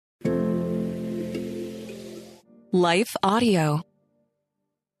Life Audio.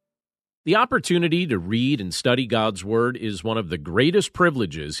 The opportunity to read and study God's Word is one of the greatest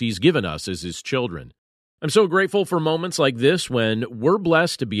privileges He's given us as His children. I'm so grateful for moments like this when we're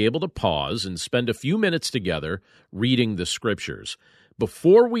blessed to be able to pause and spend a few minutes together reading the Scriptures.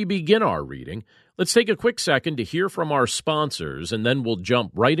 Before we begin our reading, let's take a quick second to hear from our sponsors, and then we'll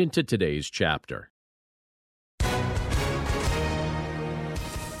jump right into today's chapter.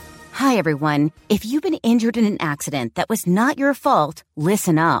 Hi, everyone. If you've been injured in an accident that was not your fault,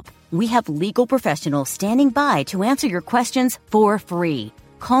 listen up. We have legal professionals standing by to answer your questions for free.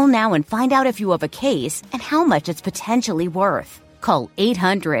 Call now and find out if you have a case and how much it's potentially worth. Call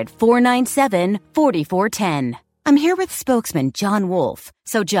 800-497-4410. I'm here with spokesman John Wolf.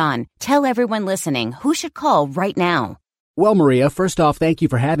 So, John, tell everyone listening who should call right now. Well, Maria, first off, thank you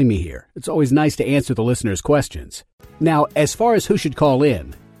for having me here. It's always nice to answer the listeners' questions. Now, as far as who should call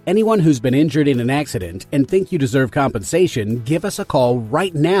in, anyone who's been injured in an accident and think you deserve compensation, give us a call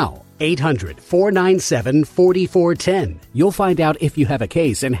right now. 800-497-4410. You'll find out if you have a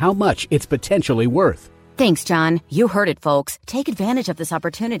case and how much it's potentially worth. Thanks, John. You heard it, folks. Take advantage of this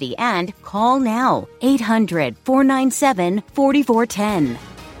opportunity and call now. 800-497-4410.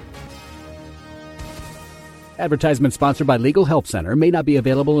 Advertisement sponsored by Legal Help Center. May not be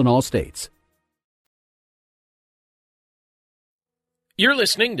available in all states. You're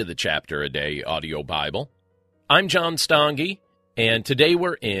listening to the Chapter a Day audio Bible. I'm John Stange, and today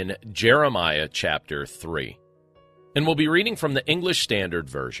we're in Jeremiah chapter 3. And we'll be reading from the English Standard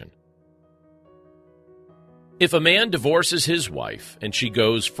Version. If a man divorces his wife, and she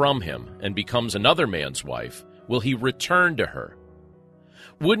goes from him and becomes another man's wife, will he return to her?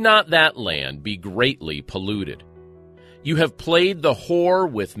 Would not that land be greatly polluted? You have played the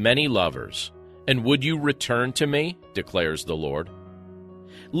whore with many lovers, and would you return to me, declares the Lord?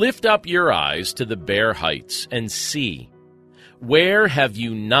 Lift up your eyes to the bare heights and see. Where have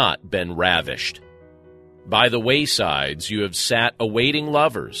you not been ravished? By the waysides you have sat awaiting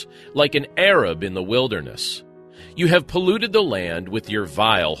lovers, like an Arab in the wilderness. You have polluted the land with your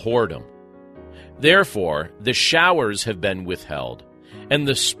vile whoredom. Therefore the showers have been withheld, and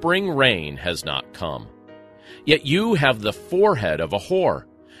the spring rain has not come. Yet you have the forehead of a whore.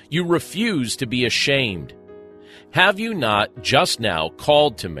 You refuse to be ashamed. Have you not just now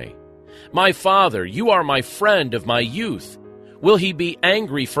called to me? My father, you are my friend of my youth. Will he be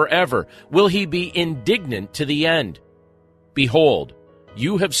angry forever? Will he be indignant to the end? Behold,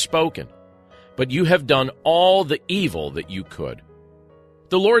 you have spoken, but you have done all the evil that you could.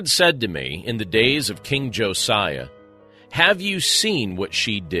 The Lord said to me in the days of King Josiah, have you seen what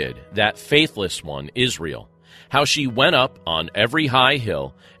she did, that faithless one, Israel? How she went up on every high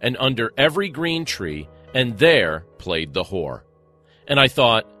hill and under every green tree, and there played the whore. And I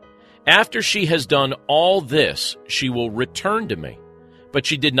thought, after she has done all this, she will return to me. But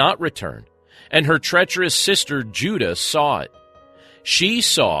she did not return, and her treacherous sister Judah saw it. She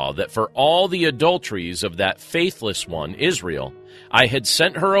saw that for all the adulteries of that faithless one, Israel, I had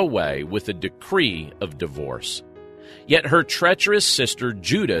sent her away with a decree of divorce. Yet her treacherous sister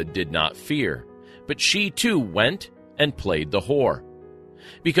Judah did not fear, but she too went and played the whore.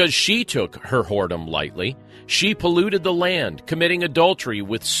 Because she took her whoredom lightly, she polluted the land, committing adultery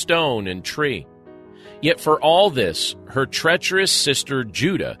with stone and tree. Yet for all this, her treacherous sister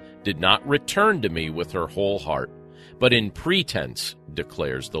Judah did not return to me with her whole heart, but in pretense,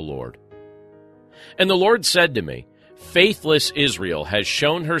 declares the Lord. And the Lord said to me, faithless Israel has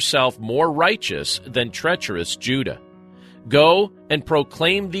shown herself more righteous than treacherous Judah. Go and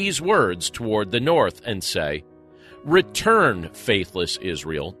proclaim these words toward the north and say, return, faithless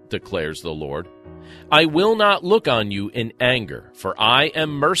Israel, declares the Lord. I will not look on you in anger, for I am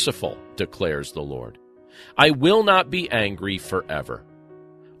merciful, declares the Lord. I will not be angry forever.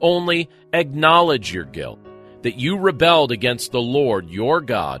 Only acknowledge your guilt, that you rebelled against the Lord your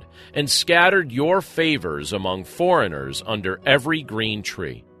God, and scattered your favors among foreigners under every green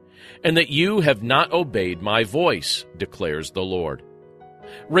tree, and that you have not obeyed my voice, declares the Lord.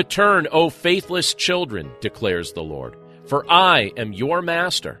 Return, O faithless children, declares the Lord, for I am your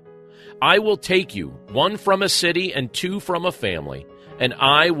master. I will take you, one from a city and two from a family, and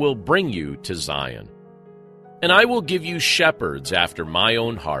I will bring you to Zion. And I will give you shepherds after my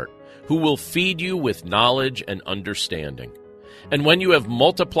own heart, who will feed you with knowledge and understanding. And when you have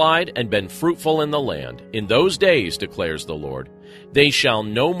multiplied and been fruitful in the land, in those days, declares the Lord, they shall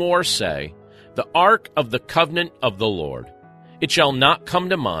no more say, the ark of the covenant of the Lord. It shall not come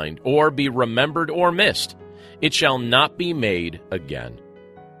to mind, or be remembered or missed. It shall not be made again.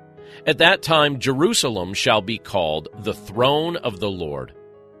 At that time Jerusalem shall be called the throne of the Lord,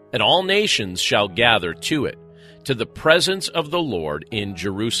 and all nations shall gather to it, to the presence of the Lord in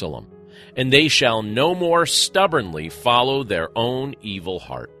Jerusalem, and they shall no more stubbornly follow their own evil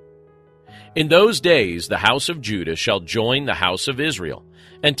heart. In those days the house of Judah shall join the house of Israel,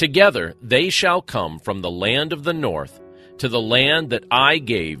 and together they shall come from the land of the north to the land that I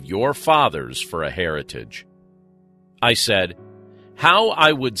gave your fathers for a heritage. I said, how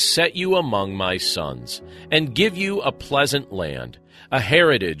I would set you among my sons, and give you a pleasant land, a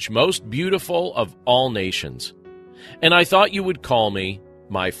heritage most beautiful of all nations. And I thought you would call me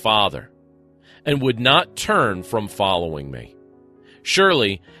my father, and would not turn from following me.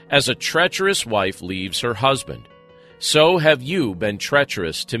 Surely, as a treacherous wife leaves her husband, so have you been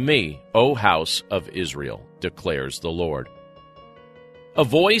treacherous to me, O house of Israel, declares the Lord. A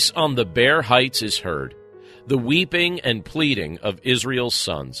voice on the bare heights is heard, the weeping and pleading of Israel's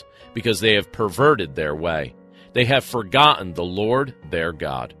sons, because they have perverted their way. They have forgotten the Lord their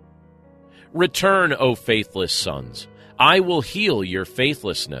God. Return, O faithless sons. I will heal your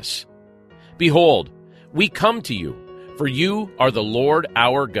faithlessness. Behold, we come to you, for you are the Lord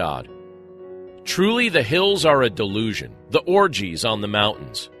our God. Truly the hills are a delusion, the orgies on the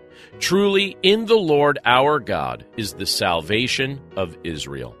mountains. Truly in the Lord our God is the salvation of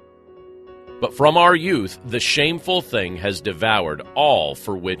Israel. But from our youth the shameful thing has devoured all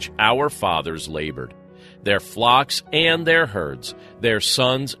for which our fathers labored, their flocks and their herds, their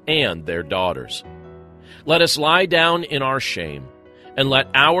sons and their daughters. Let us lie down in our shame, and let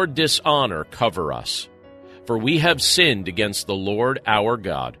our dishonor cover us. For we have sinned against the Lord our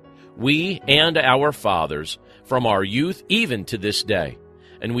God, we and our fathers, from our youth even to this day,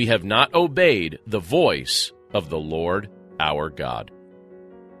 and we have not obeyed the voice of the Lord our God.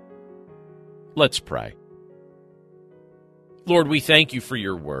 Let's pray. Lord, we thank you for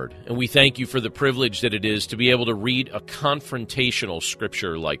your word, and we thank you for the privilege that it is to be able to read a confrontational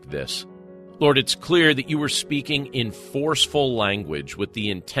scripture like this. Lord, it's clear that you were speaking in forceful language with the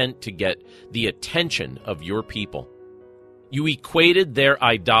intent to get the attention of your people. You equated their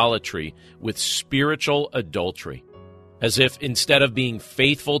idolatry with spiritual adultery, as if instead of being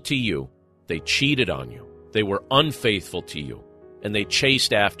faithful to you, they cheated on you, they were unfaithful to you, and they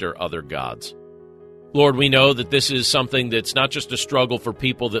chased after other gods. Lord, we know that this is something that's not just a struggle for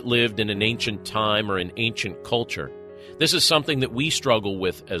people that lived in an ancient time or an ancient culture. This is something that we struggle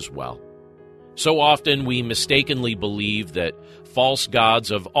with as well. So often we mistakenly believe that false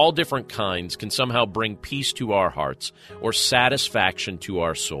gods of all different kinds can somehow bring peace to our hearts or satisfaction to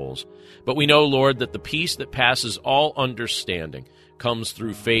our souls. But we know, Lord, that the peace that passes all understanding comes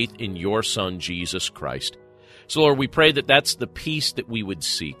through faith in your Son, Jesus Christ. So, Lord, we pray that that's the peace that we would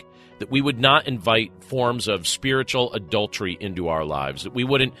seek, that we would not invite forms of spiritual adultery into our lives, that we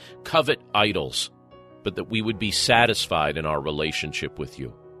wouldn't covet idols, but that we would be satisfied in our relationship with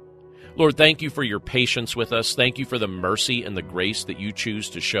you. Lord, thank you for your patience with us. Thank you for the mercy and the grace that you choose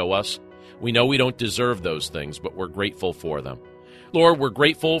to show us. We know we don't deserve those things, but we're grateful for them. Lord, we're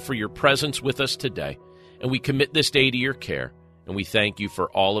grateful for your presence with us today, and we commit this day to your care, and we thank you for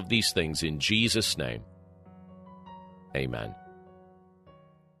all of these things in Jesus' name. Amen.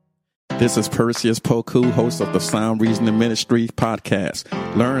 This is Perseus Poku, host of the Sound Reasoning Ministry podcast.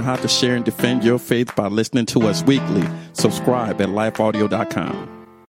 Learn how to share and defend your faith by listening to us weekly. Subscribe at lifeaudio.com.